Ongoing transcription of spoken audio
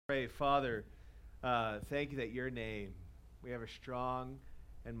Pray, Father, thank you that your name, we have a strong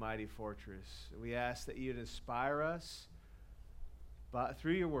and mighty fortress. We ask that you'd inspire us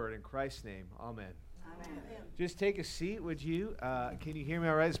through your word. In Christ's name, amen. Amen. Just take a seat, would you? Can you hear me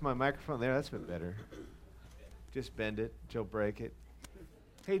all right? Is my microphone there? That's a bit better. Just bend it. She'll break it.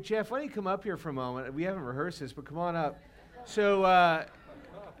 Hey, Jeff, why don't you come up here for a moment? We haven't rehearsed this, but come on up. So,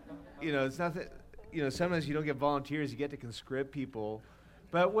 it's nothing, sometimes you don't get volunteers. You get to conscript people.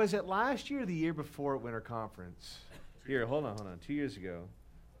 But was it last year or the year before at Winter Conference? Here, hold on. 2 years ago.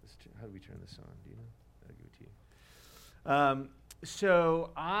 How do we turn this on? Do you know? I'll give it to you. So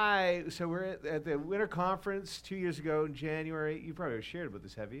we're at the Winter Conference 2 years ago in January. You probably shared about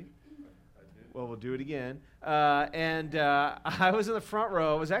this, have you? I did. Well, we'll do it again. I was in the front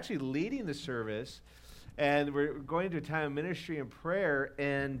row. I was actually leading the service. And we're going to a time of ministry and prayer.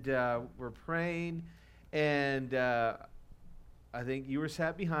 And we're praying. And I think you were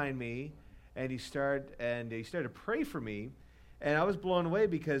sat behind me. And he started to pray for me. And I was blown away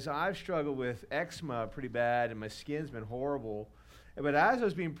because I've struggled with eczema pretty bad. And my skin's been horrible. But as I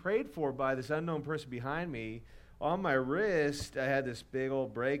was being prayed for by this unknown person behind me, on my wrist, I had this big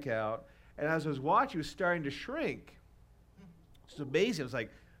old breakout. And as I was watching, it was starting to shrink. It's amazing. I was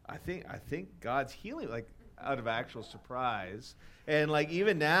like, I think God's healing, like out of actual surprise. And like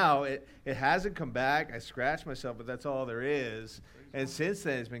even now, it hasn't come back. I scratched myself, but that's all there is. And since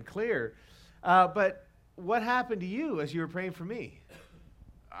then, it's been clear. But what happened to you as you were praying for me?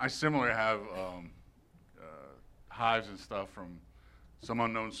 I similarly have hives and stuff from some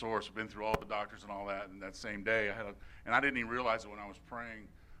unknown source. I've been through all the doctors and all that. And that same day, I didn't even realize it when I was praying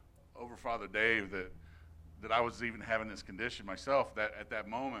over Father Dave that I was even having this condition myself at that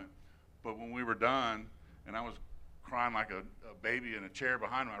moment. But when we were done, and I was crying like a baby in a chair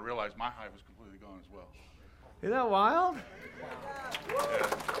behind him, I realized my hive was completely gone as well. Isn't that wild?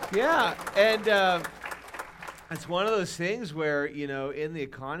 Yeah, and it's one of those things where, in the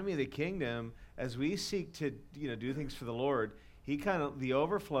economy of the kingdom, as we seek to, do things for the Lord, the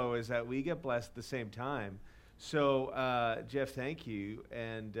overflow is that we get blessed at the same time. So, Jeff, thank you,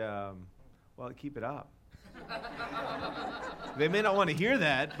 and, keep it up. They may not want to hear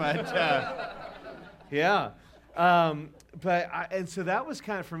that, but, yeah. And so that was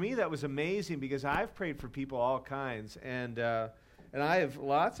kind of, for me, that was amazing because I've prayed for people all kinds, and I have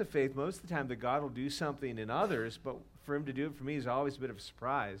lots of faith most of the time that God will do something in others, but for him to do it for me is always a bit of a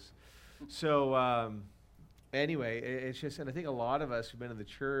surprise. So anyway, it's just, and I think a lot of us who've been in the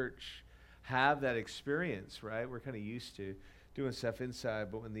church have that experience, right? We're kind of used to doing stuff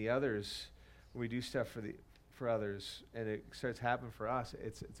inside, but when we do stuff for others and it starts happening for us,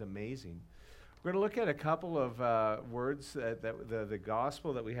 it's amazing. We're going to look at a couple of words that the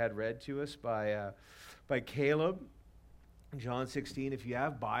gospel that we had read to us by Caleb, John 16. If you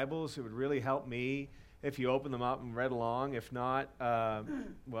have Bibles, it would really help me if you open them up and read along. If not,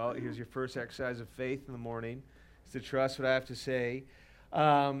 here's your first exercise of faith in the morning. It's to trust what I have to say.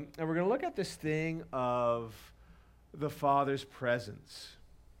 And we're going to look at this thing of the Father's presence.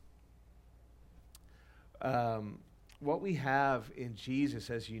 What we have in Jesus,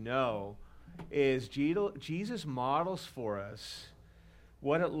 as you know, is Jesus models for us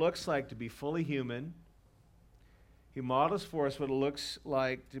what it looks like to be fully human. He models for us what it looks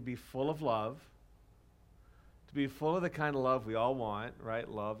like to be full of love, to be full of the kind of love we all want, right?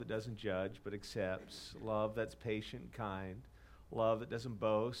 Love that doesn't judge but accepts, love that's patient and kind, love that doesn't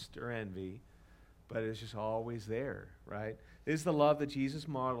boast or envy, but is just always there, right? This is the love that Jesus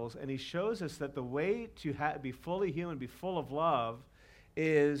models, and he shows us that the way to be fully human, be full of love,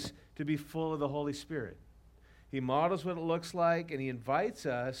 is to be full of the Holy Spirit. He models what it looks like, and he invites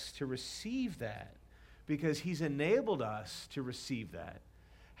us to receive that because he's enabled us to receive that.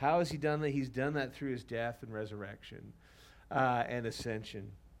 How has he done that? He's done that through his death and resurrection and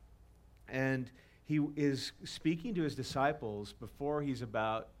ascension. And he is speaking to his disciples before he's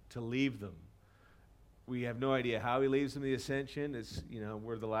about to leave them. We have no idea how he leaves them the ascension. It's,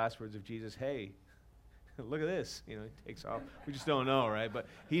 were the last words of Jesus, hey, look at this. He takes off. We just don't know, right? But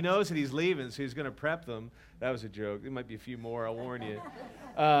he knows that he's leaving, so he's going to prep them. That was a joke. There might be a few more, I'll warn you.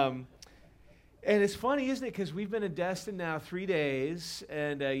 And it's funny, isn't it? Because we've been in Destin now 3 days,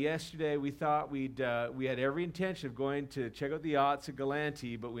 and yesterday we thought we had every intention of going to check out the yachts at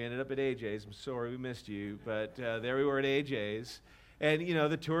Galanti, but we ended up at AJ's. I'm sorry we missed you, but there we were at AJ's. And,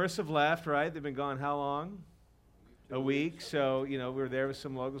 the tourists have left, right? They've been gone how long? A week. So, we were there with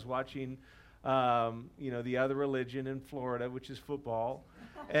some locals watching, the other religion in Florida, which is football.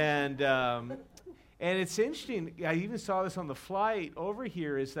 And it's interesting. I even saw this on the flight over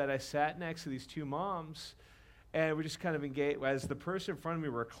here, is that I sat next to these two moms, And we're just kind of engaged, as the person in front of me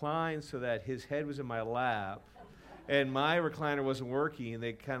reclined so that his head was in my lap, and my recliner wasn't working, and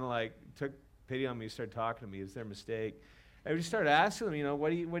they kind of like took pity on me and started talking to me. It was their mistake. And we just started asking them,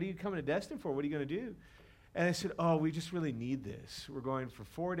 what are you coming to Destin for? What are you going to do? And I said, we just really need this. We're going for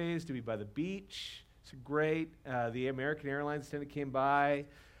 4 days to be by the beach. It's great. The American Airlines attendant came by.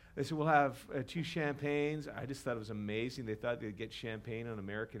 They said, we'll have 2 champagnes. I just thought it was amazing. They thought they'd get champagne on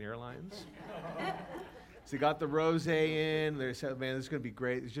American Airlines. So they got the rosé in. They said, man, this is going to be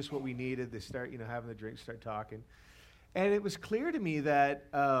great. It's just what we needed. They start, having the drink, start talking. And it was clear to me that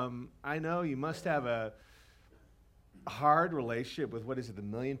I know you must have a hard relationship with, 1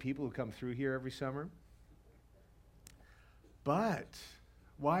 million people who come through here every summer? But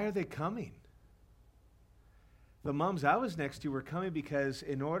why are they coming? The moms I was next to were coming because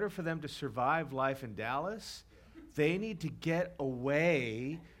in order for them to survive life in Dallas, they need to get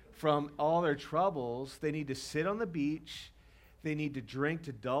away from all their troubles. They need to sit on the beach. They need to drink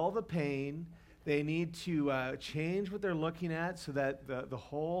to dull the pain. They need to change what they're looking at so that the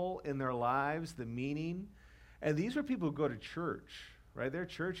hole in their lives, the meaning. And these were people who go to church, right? They're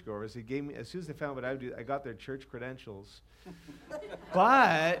churchgoers. They gave me, as soon as they found what I would do, I got their church credentials.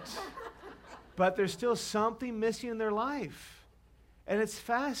 But there's still something missing in their life. And it's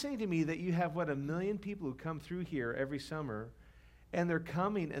fascinating to me that you have, 1 million people who come through here every summer, and they're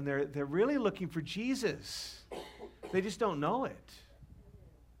coming, and they're really looking for Jesus. They just don't know it.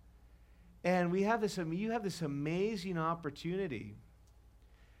 And you have this amazing opportunity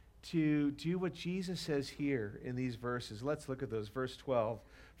to do what Jesus says here in these verses. Let's look at those. Verse 12.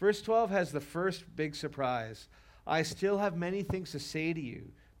 Verse 12 has the first big surprise. I still have many things to say to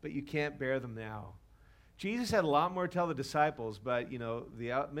you, but you can't bear them now. Jesus had a lot more to tell the disciples, but,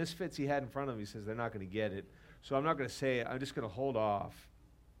 the misfits he had in front of him, he says they're not going to get it. So I'm not going to say it. I'm just going to hold off.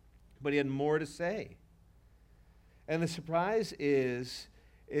 But he had more to say. And the surprise is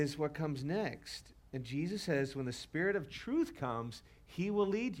what comes next. And Jesus says, when the Spirit of truth comes, he will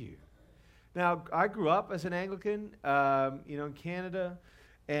lead you. Now, I grew up as an Anglican, in Canada.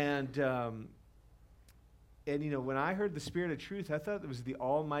 And when I heard the Spirit of truth, I thought it was the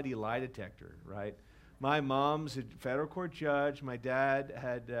almighty lie detector, right? My mom's a federal court judge. My dad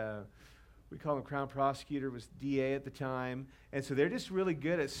had, we call him Crown Prosecutor, was DA at the time. And so they're just really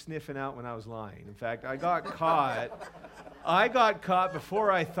good at sniffing out when I was lying. In fact, I got caught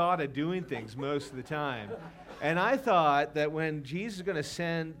before I thought of doing things most of the time. And I thought that when Jesus is going to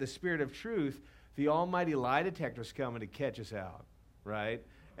send the Spirit of truth, the almighty lie detector is coming to catch us out, right?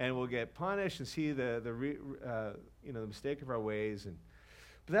 And we'll get punished and see the mistake of our ways.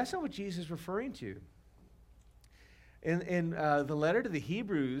 But that's not what Jesus is referring to. In the letter to the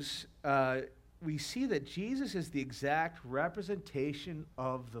Hebrews, we see that Jesus is the exact representation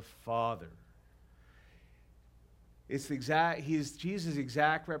of the Father. He's Jesus'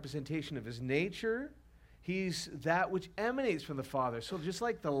 exact representation of his nature. He's that which emanates from the Father. So just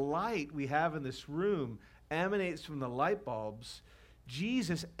like the light we have in this room emanates from the light bulbs,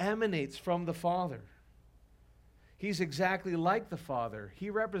 Jesus emanates from the Father. He's exactly like the Father.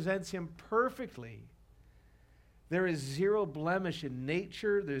 He represents him perfectly. There is zero blemish in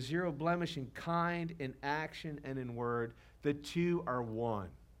nature. There's zero blemish in kind, in action, and in word. The two are one.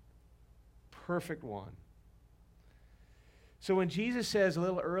 Perfect one. So when Jesus says a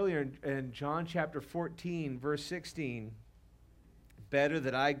little earlier in John chapter 14, verse 16, better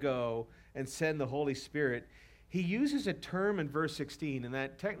that I go and send the Holy Spirit, he uses a term in verse 16, and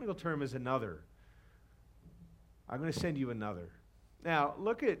that technical term is another. I'm going to send you another. Now,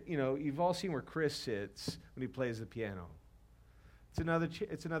 look at, you've all seen where Chris sits when he plays the piano. It's another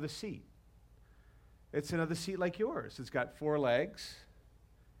seat. It's another seat like yours. It's got 4 legs.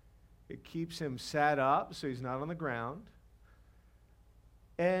 It keeps him sat up so he's not on the ground.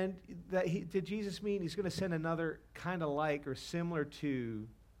 And did Jesus mean he's going to send another kind of like or similar to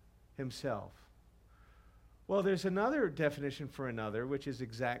himself? Well, there's another definition for another, which is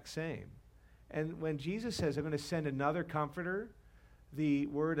exact same. And when Jesus says, I'm going to send another comforter, the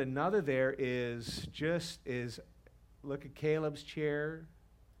word another there is look at Caleb's chair,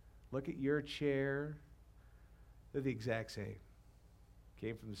 look at your chair. They're the exact same.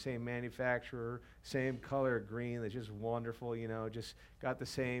 Came from the same manufacturer, same color green, that's just wonderful, just got the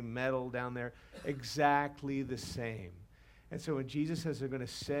same metal down there. Exactly the same. And so when Jesus says they're going to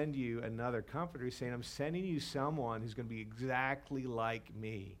send you another comforter, he's saying, I'm sending you someone who's going to be exactly like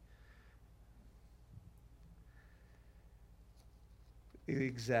me. The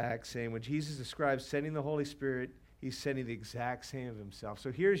exact same. When Jesus describes sending the Holy Spirit, He's sending the exact same of himself.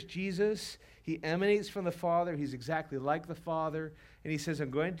 So here's Jesus. He emanates from the Father. He's exactly like the Father. And he says, I'm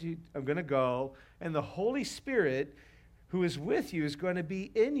going to go, and the Holy Spirit who is with you is going to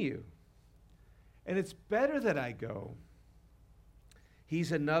be in you. And it's better that I go.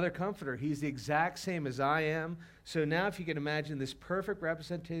 He's another comforter. He's the exact same as I am. So now if you can imagine this perfect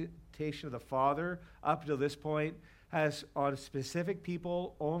representation of the Father up until this point has on specific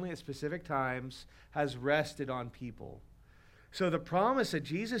people, only at specific times, has rested on people. So the promise that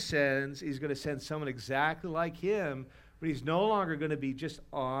Jesus sends, he's going to send someone exactly like him, but he's no longer going to be just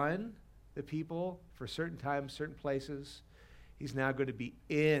on the people for certain times, certain places. He's now going to be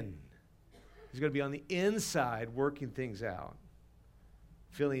in. He's going to be on the inside working things out,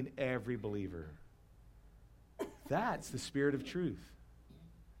 filling every believer. That's the Spirit of truth.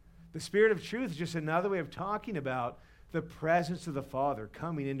 The Spirit of truth is just another way of talking about the presence of the Father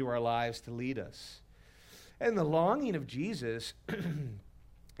coming into our lives to lead us. And the longing of Jesus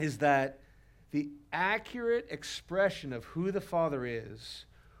is that the accurate expression of who the Father is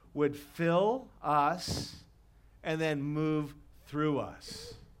would fill us and then move through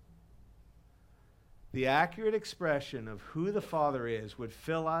us. The accurate expression of who the Father is would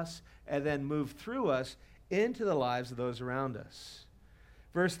fill us and then move through us into the lives of those around us.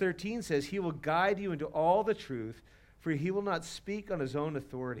 Verse 13 says, He will guide you into all the truth, for He will not speak on His own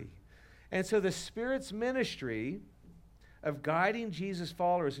authority. And so the Spirit's ministry of guiding Jesus'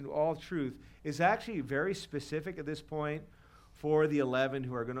 followers into all truth is actually very specific at this point for the 11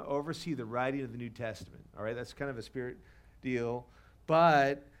 who are going to oversee the writing of the New Testament. All right, that's kind of a Spirit deal.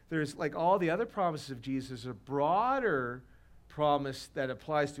 But there's, like all the other promises of Jesus, a broader promise that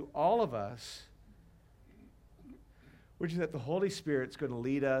applies to all of us, which is that the Holy Spirit's going to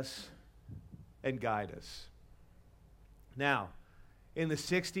lead us and guide us. Now, in the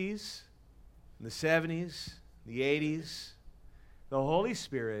 60s, in the 70s, the 80s, the Holy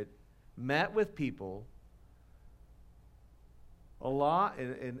Spirit met with people a lot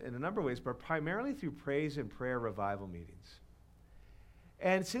in a number of ways, but primarily through praise and prayer revival meetings.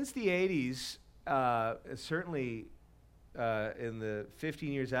 And since the 80s, certainly in the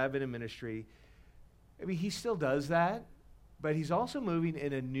 15 years I've been in ministry, I mean, he still does that, but he's also moving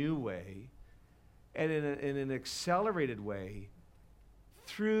in a new way and in an accelerated way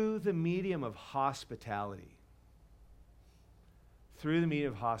through the medium of hospitality. Through the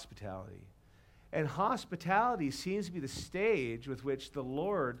medium of hospitality. And hospitality seems to be the stage with which the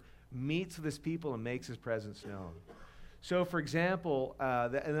Lord meets with his people and makes his presence known. So, for example,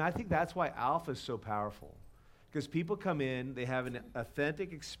 and I think that's why Alpha is so powerful. Because people come in, they have an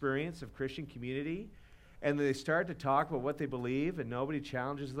authentic experience of Christian community, and they start to talk about what they believe, and nobody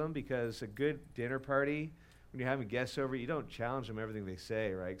challenges them, because a good dinner party, when you're having guests over, you don't challenge them everything they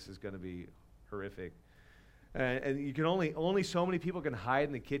say, right? Because it's going to be horrific. And you can only so many people can hide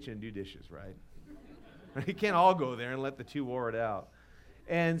in the kitchen and do dishes, right? You can't all go there and let the two war it out.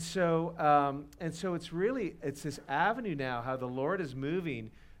 And so it's this avenue now how the Lord is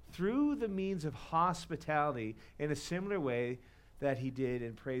moving through the means of hospitality in a similar way that he did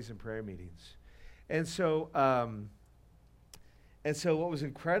in praise and prayer meetings. And so what was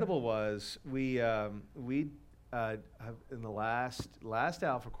incredible was we in the last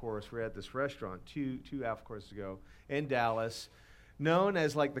Alpha course, we were at this restaurant two Alpha courses ago in Dallas, known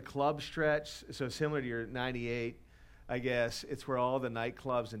as like the Club Stretch, so similar to your 98, I guess. It's where all the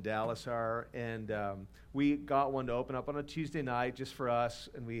nightclubs in Dallas are. And we got one to open up on a Tuesday night just for us,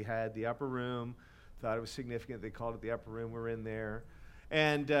 and we had the upper room. Thought it was significant. They called it the upper room. We're in there.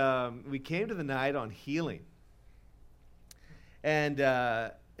 And we came to the night on healing. And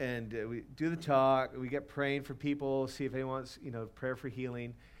we do the talk. We get praying for people, see if anyone wants, prayer for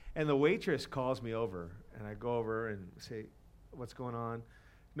healing. And the waitress calls me over, and I go over and say, what's going on?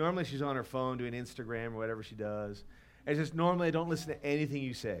 Normally she's on her phone doing Instagram or whatever she does. And it's just, normally I don't listen to anything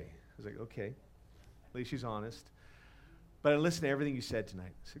you say. I was like, okay, at least she's honest. But I listened to everything you said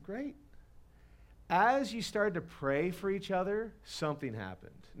tonight. I said, great. As you started to pray for each other, something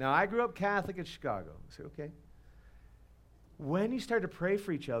happened. Now, I grew up Catholic in Chicago. I said, okay. When you started to pray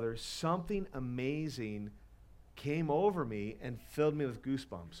for each other, something amazing came over me and filled me with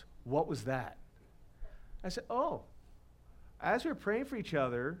goosebumps. What was that? I said, as we were praying for each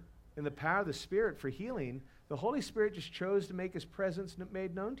other in the power of the Spirit for healing, the Holy Spirit just chose to make his presence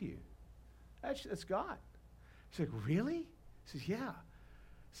made known to you. That's God. She's like, really? He says, yeah.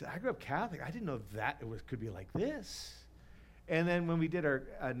 I said, I grew up Catholic. I didn't know that could be like this. And then when we did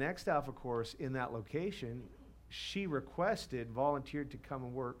our next Alpha course in that location, she volunteered to come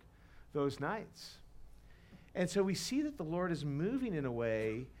and work those nights. And so we see that the Lord is moving in a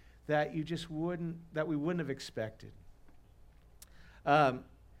way that we wouldn't have expected.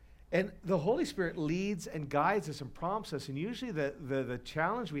 And the Holy Spirit leads and guides us and prompts us. And usually the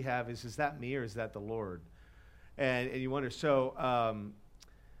challenge we have is that me or is that the Lord? And you wonder. So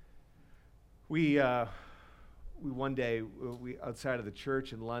we one day outside of the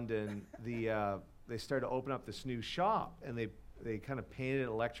church in London, they started to open up this new shop, and they kind of painted it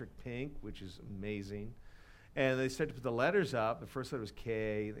electric pink, which is amazing. And they started to put the letters up. The first letter was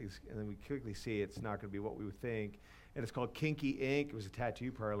K, and then we quickly see it's not going to be what we would think. And it's called Kinky Ink. It was a tattoo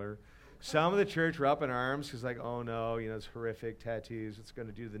parlor. Some of the church were up in arms because, like, oh no, it's horrific tattoos. What's it going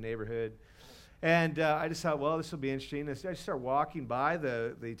to do to the neighborhood? And I just thought, well, this will be interesting. I just started walking by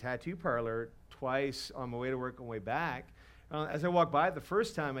the tattoo parlor twice on my way to work and way back. As I walked by it the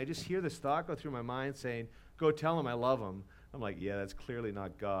first time, I just hear this thought go through my mind saying, go tell him I love him. I'm like, yeah, that's clearly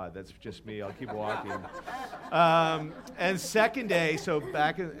not God. That's just me. I'll keep walking. And second day,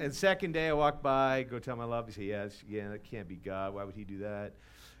 I walked by, go tell him I love him. He said, yeah, that can't be God. Why would he do that?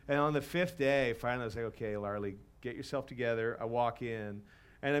 And on the fifth day, finally, I was like, okay, Larley, get yourself together. I walk in,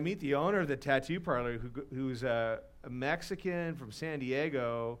 and I meet the owner of the tattoo parlor, who's a Mexican from San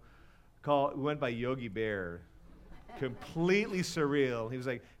Diego, who went by Yogi Bear. Completely surreal. He was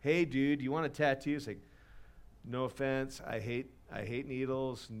like, hey, dude, do you want a tattoo? It's like, no offense, I hate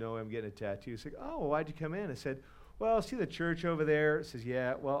needles. No, I'm getting a tattoo. He's like, oh, well, why'd you come in? I said, well, see the church over there? He says,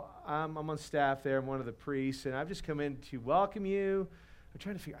 yeah, well, I'm on staff there. I'm one of the priests, and I've just come in to welcome you. I'm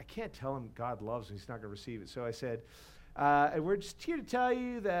trying to figure, I can't tell him God loves him. He's not going to receive it. So I said, and we're just here to tell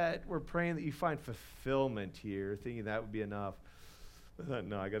you that we're praying that you find fulfillment here, thinking that would be enough. I thought,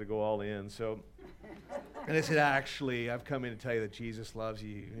 no, I got to go all in. So, and I said, actually, I've come in to tell you that Jesus loves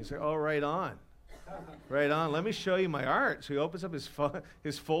you. And he's like, oh, right on. Right on. Let me show you my art. So he opens up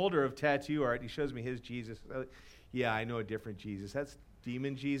his folder of tattoo art. He shows me his Jesus. Yeah, I know a different Jesus. That's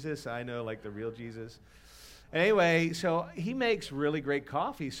demon Jesus. I know, like, the real Jesus. Anyway, so he makes really great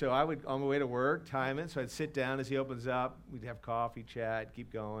coffee. So I would, on my way to work, time it. So I'd sit down as he opens up. We'd have coffee, chat,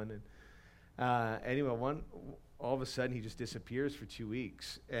 keep going. And anyway, all of a sudden, he just disappears for 2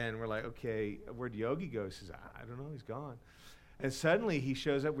 weeks. And we're like, okay, where'd Yogi go? He says, I don't know. He's gone. And suddenly he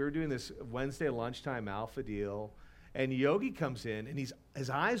shows up. We were doing this Wednesday lunchtime alpha deal, and Yogi comes in, and his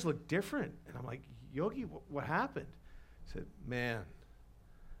eyes look different. And I'm like, Yogi, what happened? He said, man,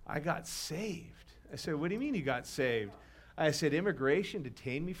 I got saved. I said, what do you mean you got saved? I said, immigration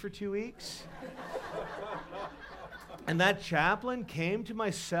detained me for 2 weeks. And that chaplain came to my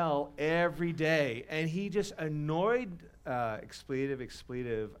cell every day, and he just annoyed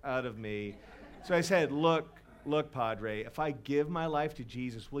expletive out of me. So I said, look, Padre, if I give my life to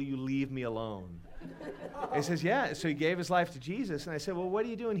Jesus, will you leave me alone? He says, yeah. So he gave his life to Jesus. And I said, well, what are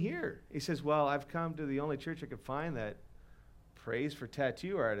you doing here? He says, well, I've come to the only church I could find that prays for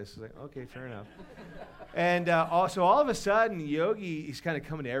tattoo artists. I was like, okay, fair enough. And so all of a sudden, Yogi, he's kind of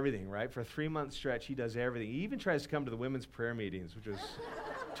coming to everything, right? For a 3-month stretch, he does everything. He even tries to come to the women's prayer meetings, which was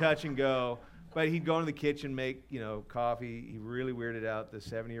touch and go. But he'd go into the kitchen, make, coffee. He really weirded out the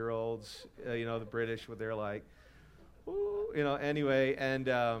 70-year-olds, the British, what they're like. Ooh, anyway. And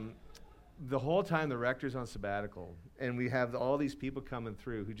the whole time, the rector's on sabbatical. And we have all these people coming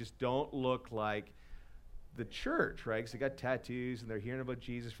through who just don't look like the church, right? Because they got tattoos, and they're hearing about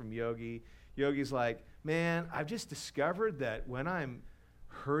Jesus from Yogi. Yogi's like, man, I've just discovered that when I'm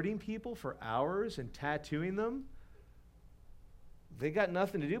hurting people for hours and tattooing them, they got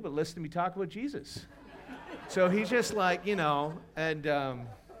nothing to do but listen to me talk about Jesus. So he's just like, and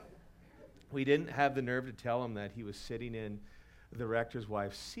we didn't have the nerve to tell him that he was sitting in the rector's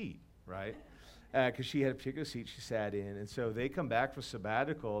wife's seat, right? Because she had a particular seat she sat in. And so they come back for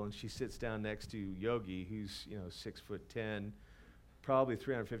sabbatical, and she sits down next to Yogi, who's, 6'10", probably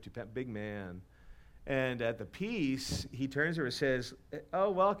 350 pounds, big man. And at the peace, he turns to her and says,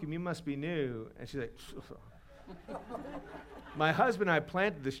 oh, welcome, you must be new. And she's like, my husband and I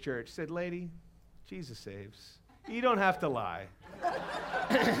planted this church. Said, lady, Jesus saves. You don't have to lie.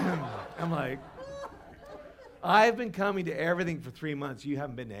 I'm like, I've been coming to everything for 3 months. You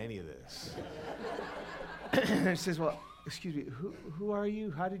haven't been to any of this. And she says, well, excuse me, who are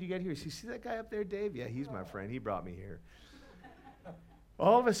you? How did you get here? She says, see that guy up there, Dave? Yeah, he's my friend. He brought me here.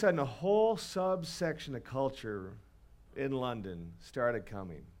 All of a sudden, a whole subsection of culture in London started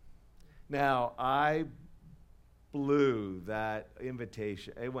coming. Now, I blew that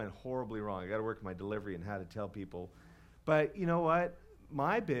invitation. It went horribly wrong. I got to work on my delivery and how to tell people. But you know what?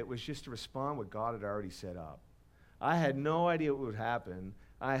 My bit was just to respond what God had already set up. I had no idea what would happen.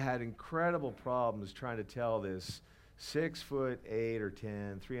 I had incredible problems trying to tell this 6'8" or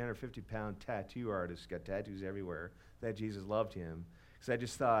 10", 350-pound tattoo artist, got tattoos everywhere, that Jesus loved him. because I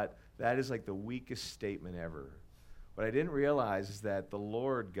just thought that is like the weakest statement ever. What I didn't realize is that the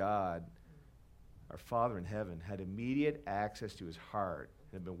Lord God, our Father in heaven, had immediate access to his heart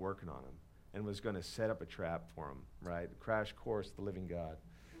and had been working on him and was going to set up a trap for him, right? Crash course, the living God.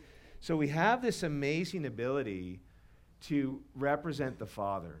 So we have this amazing ability to represent the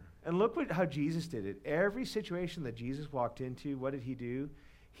Father. And look how Jesus did it. Every situation that Jesus walked into, what did he do?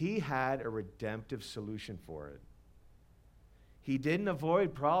 He had a redemptive solution for it. He didn't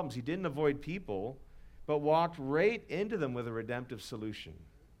avoid problems. He didn't avoid people, but walked right into them with a redemptive solution.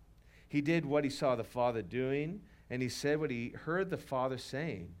 He did what he saw the Father doing, and he said what he heard the Father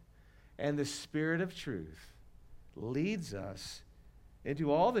saying. And the Spirit of truth leads us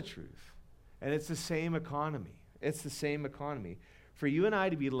into all the truth. And it's the same economy. It's the same economy. For you and I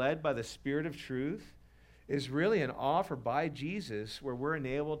to be led by the Spirit of truth is really an offer by Jesus where we're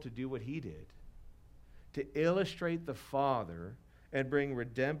enabled to do what he did, to illustrate the Father and bring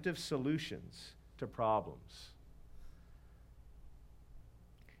redemptive solutions to problems.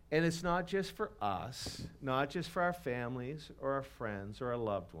 And it's not just for us, not just for our families or our friends or our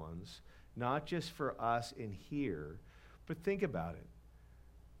loved ones, not just for us in here, but think about it.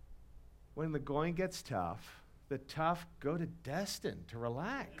 When the going gets tough, the tough go to Destin to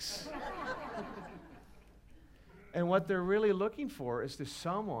relax. And what they're really looking for is to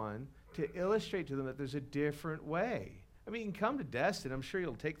someone to illustrate to them that there's a different way. I mean, you can come to Destin. I'm sure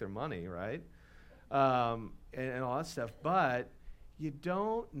you'll take their money, right? And all that stuff. But you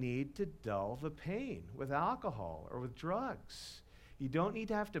don't need to dull the pain with alcohol or with drugs. You don't need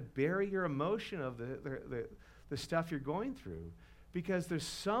to have to bury your emotion of the stuff you're going through, because there's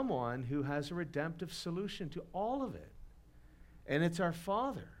someone who has a redemptive solution to all of it. And it's our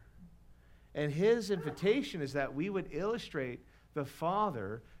Father. And his invitation is that we would illustrate the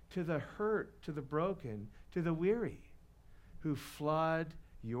Father to the hurt, to the broken, to the weary, who flood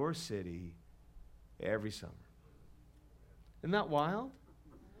your city every summer. Isn't that wild?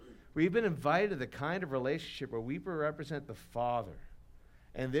 We've been invited to the kind of relationship where we represent the Father.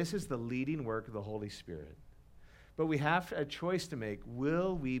 And this is the leading work of the Holy Spirit. But we have a choice to make.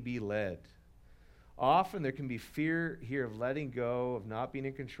 Will we be led? Often there can be fear here of letting go, of not being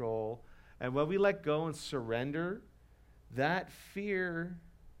in control. And when we let go and surrender, that fear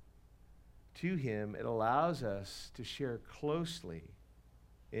to him, it allows us to share closely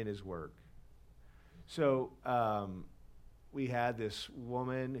in his work. So we had this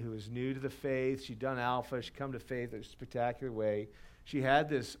woman who was new to the faith. She'd done Alpha. She'd come to faith in a spectacular way. She had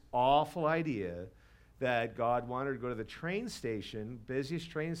this awful idea that God wanted her to go to the train station, busiest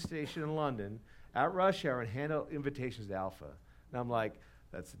train station in London, at rush hour and hand out invitations to Alpha. And I'm like,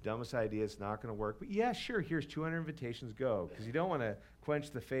 that's the dumbest idea. It's not going to work. But yeah, sure, here's 200 invitations, go. Because you don't want to quench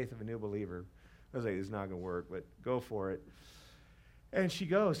the faith of a new believer. I was like, it's not going to work, but go for it. And she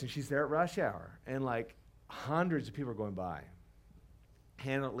goes, and she's there at rush hour. And like hundreds of people are going by,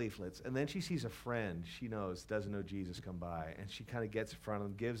 hand out leaflets. And then she sees a friend she knows, doesn't know Jesus, come by. And she kind of gets in front of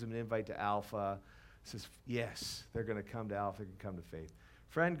them, gives them an invite to Alpha, says, yes, they're going to come to Alpha, they can come to faith.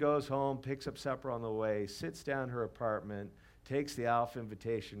 Friend goes home, picks up supper on the way, sits down in her apartment, takes the Alpha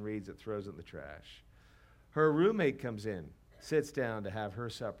invitation, reads it, throws it in the trash. Her roommate comes in, sits down to have her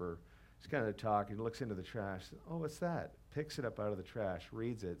supper. She's kind of talking, looks into the trash. Says, oh, what's that? Picks it up out of the trash,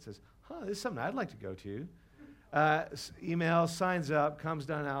 reads it, says, this is something I'd like to go to. Emails, signs up, comes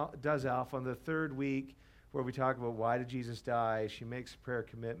down, does Alpha. On the third week, where we talk about why did Jesus die, she makes a prayer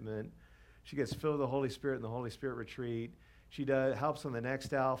commitment. She gets filled with the Holy Spirit in the Holy Spirit retreat. She helps on the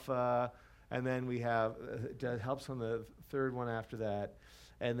next Alpha, and then we have helps on the third one after that.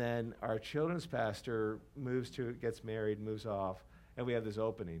 And then our children's pastor gets married, moves off, and we have this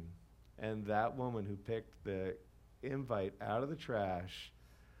opening. And that woman who picked the invite out of the trash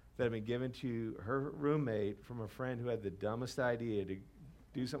that had been given to her roommate from a friend who had the dumbest idea to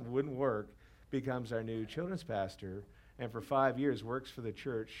do something that wouldn't work becomes our new children's pastor, and for 5 years works for the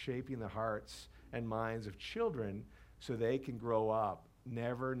church, shaping the hearts and minds of children so they can grow up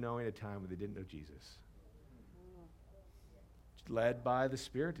never knowing a time when they didn't know Jesus. Led by the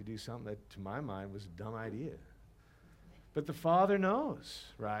Spirit to do something that, to my mind, was a dumb idea. But the Father knows,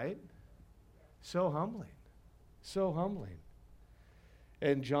 right? So humbling. So humbling.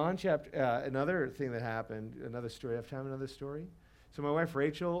 In John chapter, another thing that happened, another story. I have time, another story? So my wife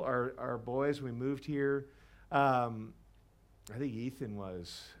Rachel, our boys, we moved here. I think Ethan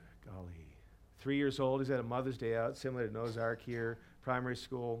was, 3 years old. He's at a Mother's Day out, similar to Noah's Ark here, primary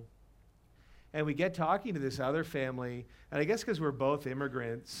school. And we get talking to this other family, and I guess because we're both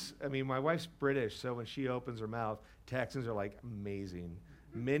immigrants, I mean, my wife's British, so when she opens her mouth, Texans are like amazing.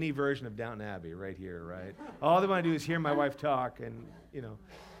 Mini version of Downton Abbey right here, right? All they want to do is hear my wife talk, and,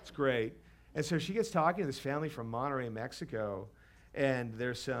 it's great. And so she gets talking to this family from Monterrey, Mexico, and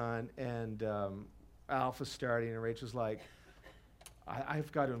their son, and Alpha's starting, and Rachel's like,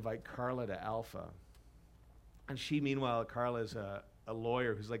 I've got to invite Carla to Alpha. And she, meanwhile, Carla is a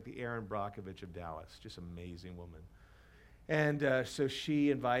lawyer who's like the Aaron Brockovich of Dallas, just amazing woman. And so she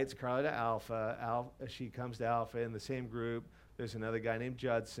invites Carla to Alpha. She comes to Alpha in the same group. There's another guy named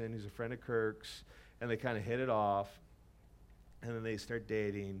Judson who's a friend of Kirk's, and they kind of hit it off, and then they start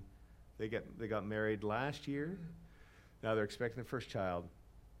dating. They got married last year. Now they're expecting their first child.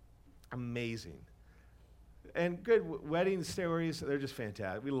 Amazing. And good wedding stories, they're just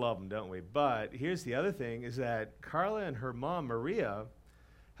fantastic. We love them, don't we? But here's the other thing, is that Carla and her mom, Maria,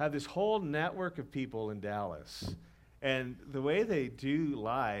 have this whole network of people in Dallas. And the way they do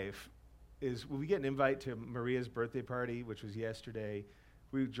life is when we get an invite to Maria's birthday party, which was yesterday,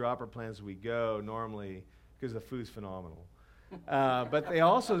 we drop our plans as we go normally because the food's phenomenal. But they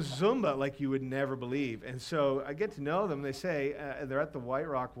also Zumba like you would never believe. And so I get to know them. They say, they're at the White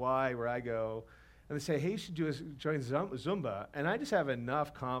Rock Y where I go, and they say, hey, you should join Zumba. And I just have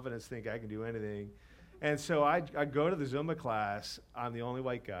enough confidence to think I can do anything. And so I go to the Zumba class. I'm the only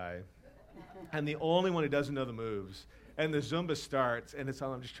white guy. I'm the only one who doesn't know the moves. And the Zumba starts, and it's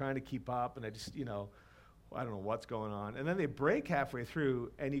all I'm just trying to keep up, and I just, I don't know what's going on. And then they break halfway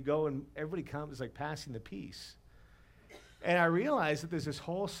through, and you go, and everybody comes, it's like passing the peace. And I realized that there's this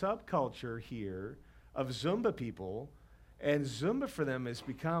whole subculture here of Zumba people, and Zumba for them has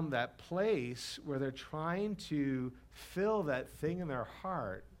become that place where they're trying to fill that thing in their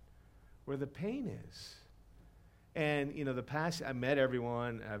heart where the pain is. And, I met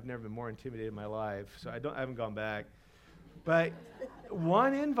everyone. I've never been more intimidated in my life, so I haven't gone back. But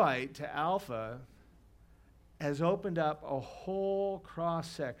one invite to Alpha has opened up a whole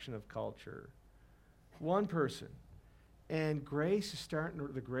cross-section of culture. One person. And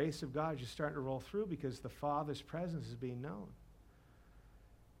the grace of God is just starting to roll through because the Father's presence is being known.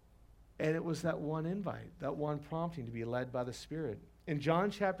 And it was that one invite, that one prompting to be led by the Spirit. In John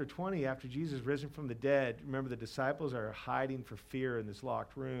chapter 20, after Jesus is risen from the dead, remember the disciples are hiding for fear in this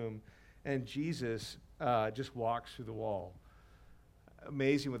locked room, and Jesus just walks through the wall.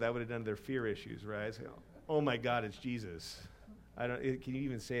 Amazing what that would have done to their fear issues, right? It's like, oh my God, it's Jesus. Can you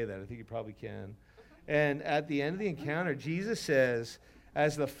even say that? I think you probably can. And at the end of the encounter, Jesus says,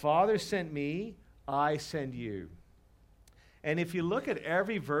 as the Father sent me, I send you. And if you look at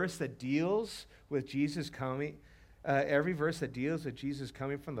every verse that deals with Jesus coming, every verse that deals with Jesus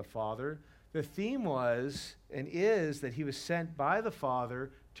coming from the Father, the theme was and is that he was sent by the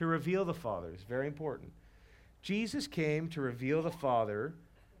Father to reveal the Father. It's very important. Jesus came to reveal the Father,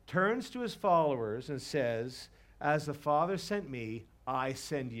 turns to his followers and says, as the Father sent me, I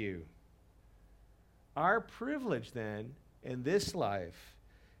send you. Our privilege then in this life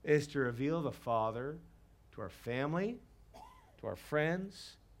is to reveal the Father to our family, to our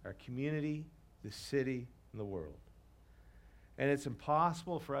friends, our community, the city, and the world. And it's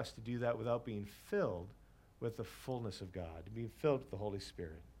impossible for us to do that without being filled with the fullness of God, being filled with the Holy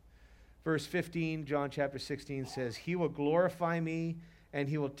Spirit. Verse 15, John chapter 16 says, he will glorify me, and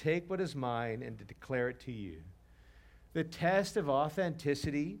he will take what is mine and to declare it to you. The test of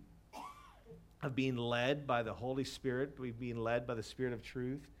authenticity, of being led by the Holy Spirit, being led by the Spirit of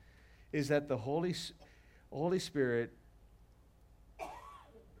truth, is that the Holy Spirit,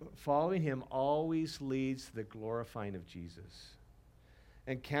 following him, always leads to the glorifying of Jesus.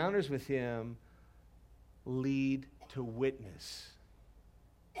 Encounters with him lead to witness.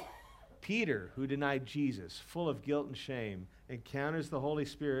 Peter, who denied Jesus, full of guilt and shame, encounters the Holy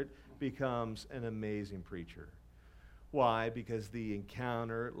Spirit, becomes an amazing preacher. Why? Because the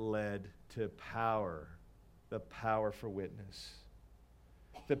encounter led to power, the power for witness.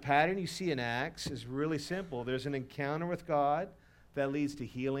 The pattern you see in Acts is really simple. There's an encounter with God that leads to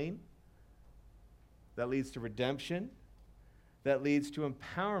healing, that leads to redemption, that leads to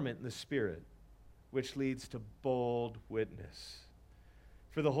empowerment in the Spirit, which leads to bold witness.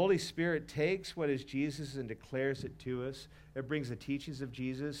 For the Holy Spirit takes what is Jesus and declares it to us. It brings the teachings of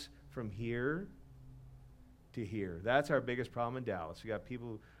Jesus from here to here. That's our biggest problem in Dallas. We got people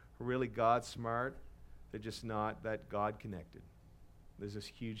who are really God smart. They're just not that God connected. There's this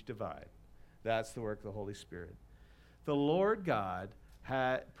huge divide. That's the work of the Holy Spirit. The Lord God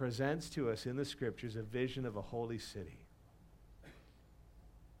presents to us in the Scriptures a vision of a holy city.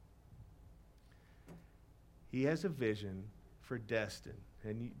 He has a vision for Destin.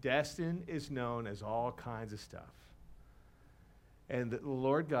 And Destin is known as all kinds of stuff. And the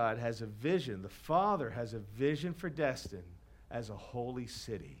Lord God has a vision. The Father has a vision for Destin as a holy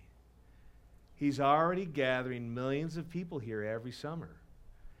city. He's already gathering millions of people here every summer.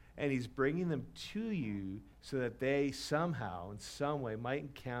 And he's bringing them to you so that they somehow, in some way, might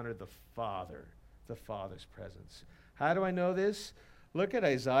encounter the Father's presence. How do I know this? Look at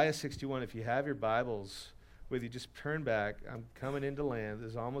Isaiah 61. If you have your Bibles with you, just turn back. I'm coming into land.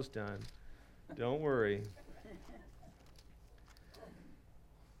 This is almost done. Don't worry.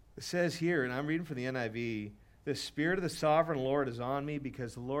 It says here, and I'm reading from the NIV, the Spirit of the Sovereign Lord is on me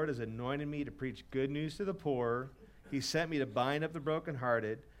because the Lord has anointed me to preach good news to the poor. He sent me to bind up the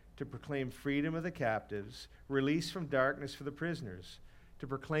brokenhearted, to proclaim freedom of the captives, release from darkness for the prisoners, to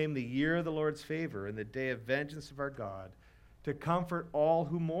proclaim the year of the Lord's favor and the day of vengeance of our God, to comfort all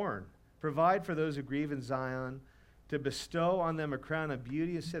who mourn, provide for those who grieve in Zion, to bestow on them a crown of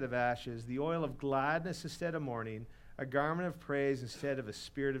beauty instead of ashes, the oil of gladness instead of mourning, a garment of praise instead of a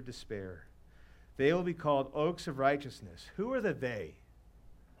spirit of despair. They will be called oaks of righteousness. Who are the they?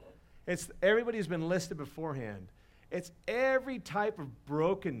 It's everybody who's been listed beforehand. It's every type of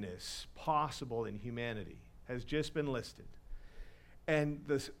brokenness possible in humanity has just been listed. And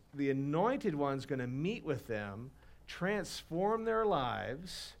the anointed one's going to meet with them, transform their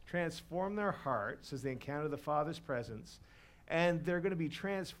lives, transform their hearts as they encounter the Father's presence, and they're going to be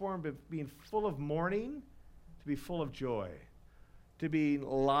transformed from being full of mourning to be full of joy, to being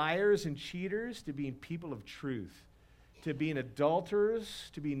liars and cheaters to being people of truth, to being adulterers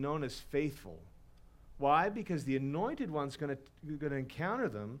to be known as faithful. Why? Because the anointed one's going to encounter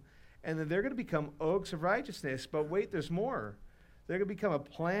them, and then they're going to become oaks of righteousness. But wait, there's more. They're going to become a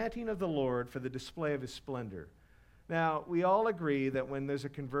planting of the Lord for the display of his splendor. Now, we all agree that when there's a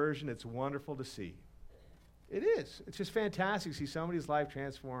conversion, it's wonderful to see. It is. It's just fantastic to see somebody's life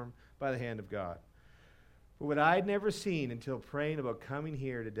transformed by the hand of God. But what I'd never seen until praying about coming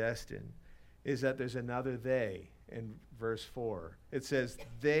here to Destin is that there's another they in verse 4. It says,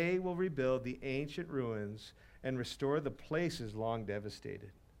 they will rebuild the ancient ruins and restore the places long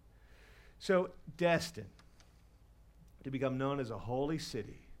devastated. So, Destin, to become known as a holy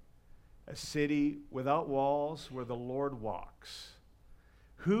city, a city without walls where the Lord walks.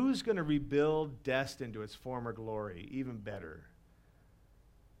 Who's going to rebuild Destin to its former glory? Even better.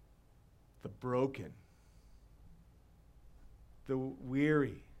 The broken, the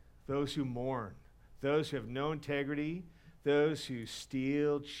weary, those who mourn, those who have no integrity, those who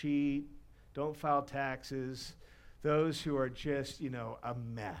steal, cheat, don't file taxes, those who are just, a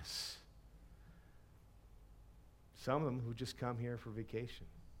mess. Some of them who just come here for vacation.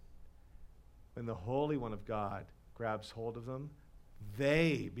 When the Holy One of God grabs hold of them,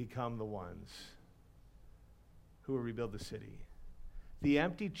 they become the ones who will rebuild the city. The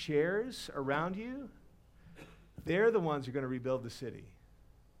empty chairs around you, they're the ones who are going to rebuild the city.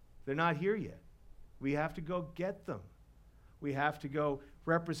 They're not here yet. We have to go get them. We have to go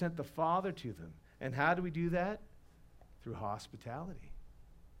represent the Father to them. And how do we do that? Through hospitality.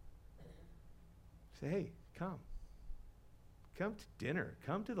 Say, hey, come. Come to dinner.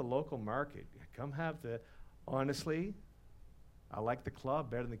 Come to the local market. Come have honestly, I like the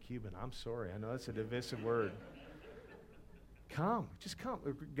club better than the Cuban. I'm sorry. I know that's a divisive word. Come. Just come.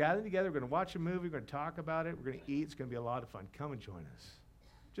 We're gathering together. We're going to watch a movie. We're going to talk about it. We're going to eat. It's going to be a lot of fun. Come and join us.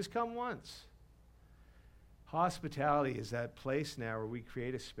 Just come once. Hospitality is that place now where we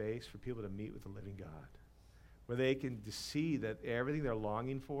create a space for people to meet with the living God, where they can see that everything they're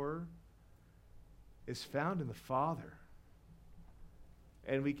longing for is found in the Father.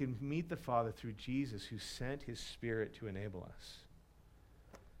 And we can meet the Father through Jesus, who sent his Spirit to enable us.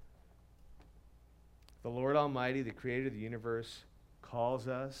 The Lord Almighty, the creator of the universe, calls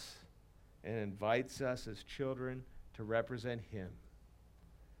us and invites us as children to represent him.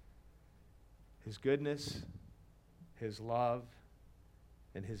 His goodness, his love,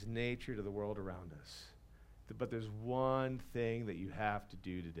 and his nature to the world around us. But there's one thing that you have to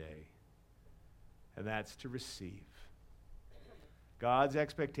do today, and that's to receive. God's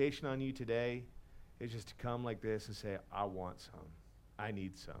expectation on you today is just to come like this and say, I want some. I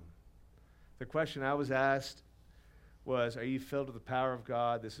need some. The question I was asked was, are you filled with the power of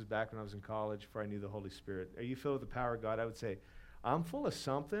God? This is back when I was in college, before I knew the Holy Spirit. Are you filled with the power of God? I would say, I'm full of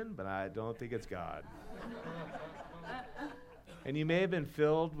something, but I don't think it's God. And you may have been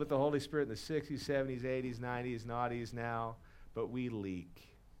filled with the Holy Spirit in the 60s, 70s, 80s, 90s, noughties now, but we leak.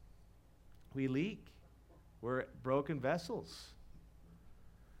 We leak. We're broken vessels.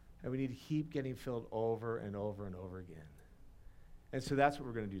 And we need to keep getting filled over and over and over again. And so that's what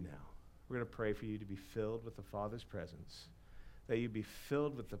we're going to do now. We're going to pray for you to be filled with the Father's presence, that you be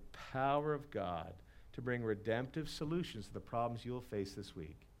filled with the power of God to bring redemptive solutions to the problems you'll face this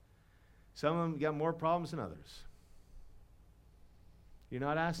week. Some of them got more problems than others. You're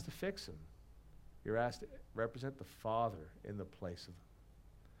not asked to fix them. You're asked to represent the Father in the place of them.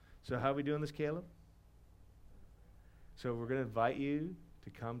 So how are we doing this, Caleb? So we're going to invite you to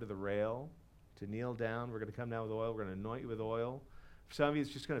come to the rail, to kneel down. We're going to come down with oil. We're going to anoint you with oil. For some of you,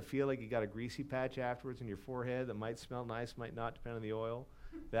 it's just going to feel like you got a greasy patch afterwards in your forehead that might smell nice, might not, depending on the oil.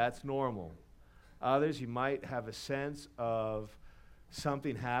 That's normal. Others, you might have a sense of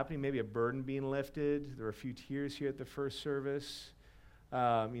something happening, maybe a burden being lifted. There were a few tears here at the first service,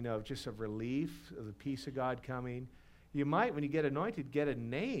 just of relief, of the peace of God coming. You might, when you get anointed, get a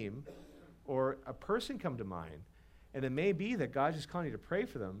name or a person come to mind. And it may be that God's just calling you to pray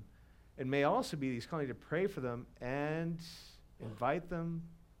for them. It may also be that He's calling you to pray for them and invite them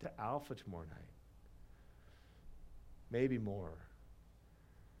to Alpha tomorrow night. Maybe more.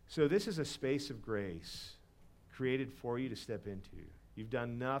 So this is a space of grace created for you to step into. You've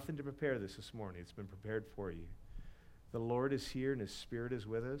done nothing to prepare this morning. It's been prepared for you. The Lord is here and His Spirit is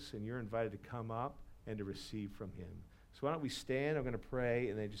with us, and you're invited to come up and to receive from Him. So why don't we stand? I'm going to pray,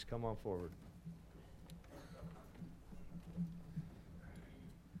 and then just come on forward.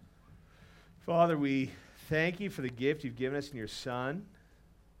 Father, we thank you for the gift you've given us in your Son.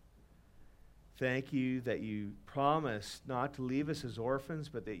 Thank you that you promised not to leave us as orphans,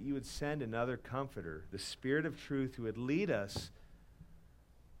 but that you would send another comforter, the Spirit of truth, who would lead us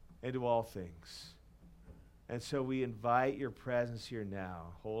into all things. And so we invite your presence here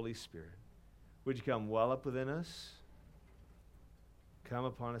now, Holy Spirit. Would you come well up within us? Come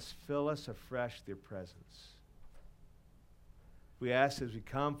upon us, fill us afresh with your presence. We ask as we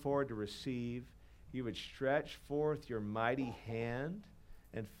come forward to receive, you would stretch forth your mighty hand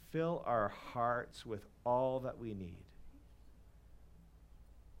and fill our hearts with all that we need.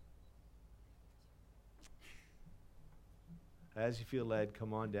 As you feel led,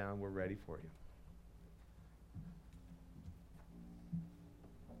 come on down. We're ready for you.